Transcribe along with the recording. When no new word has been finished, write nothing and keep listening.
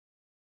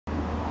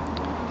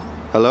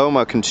Hello and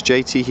welcome to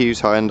JT Hughes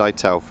Hyundai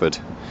Telford.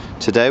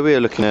 Today we are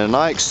looking at an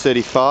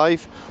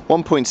iX35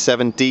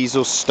 1.7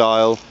 diesel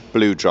style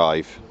blue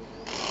drive.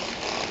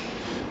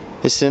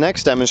 It's the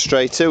next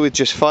demonstrator with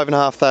just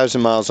 5,500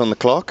 miles on the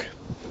clock.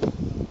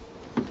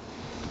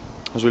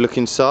 As we look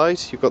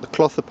inside, you've got the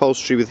cloth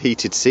upholstery with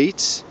heated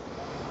seats.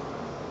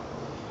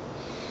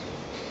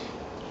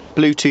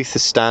 Bluetooth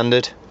is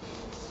standard.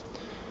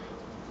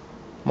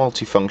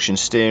 Multi-function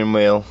steering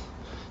wheel,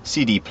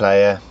 CD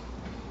player.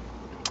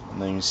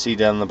 And then you can see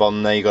down the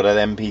bottom there you've got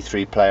an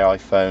MP3 player,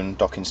 iPhone,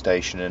 docking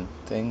station and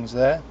things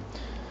there.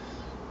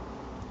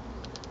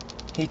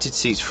 Heated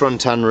seats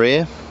front and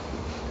rear.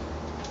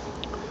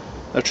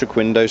 Electric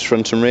windows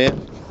front and rear.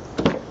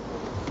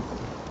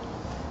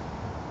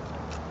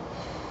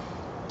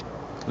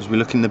 As we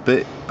look in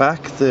the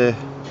back,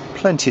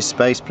 plenty of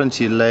space,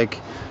 plenty of leg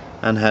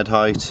and head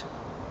height.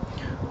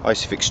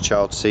 Isofix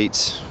child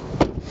seats.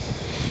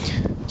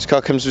 This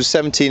car comes with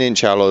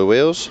 17-inch alloy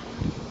wheels.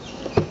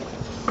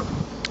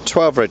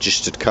 12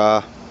 registered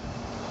car,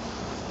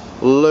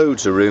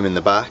 loads of room in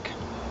the back.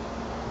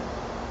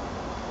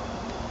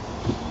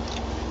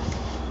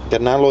 Get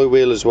an alloy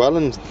wheel as well,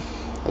 and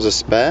as a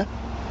spare.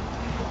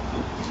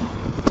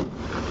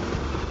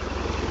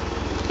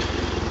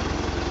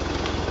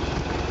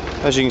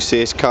 As you can see,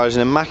 this car is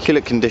in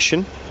immaculate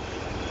condition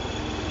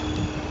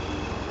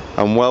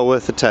and well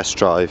worth a test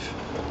drive.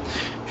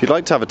 If you'd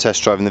like to have a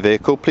test drive in the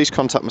vehicle, please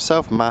contact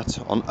myself, Matt,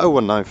 on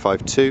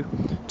 01952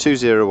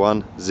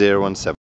 201 017.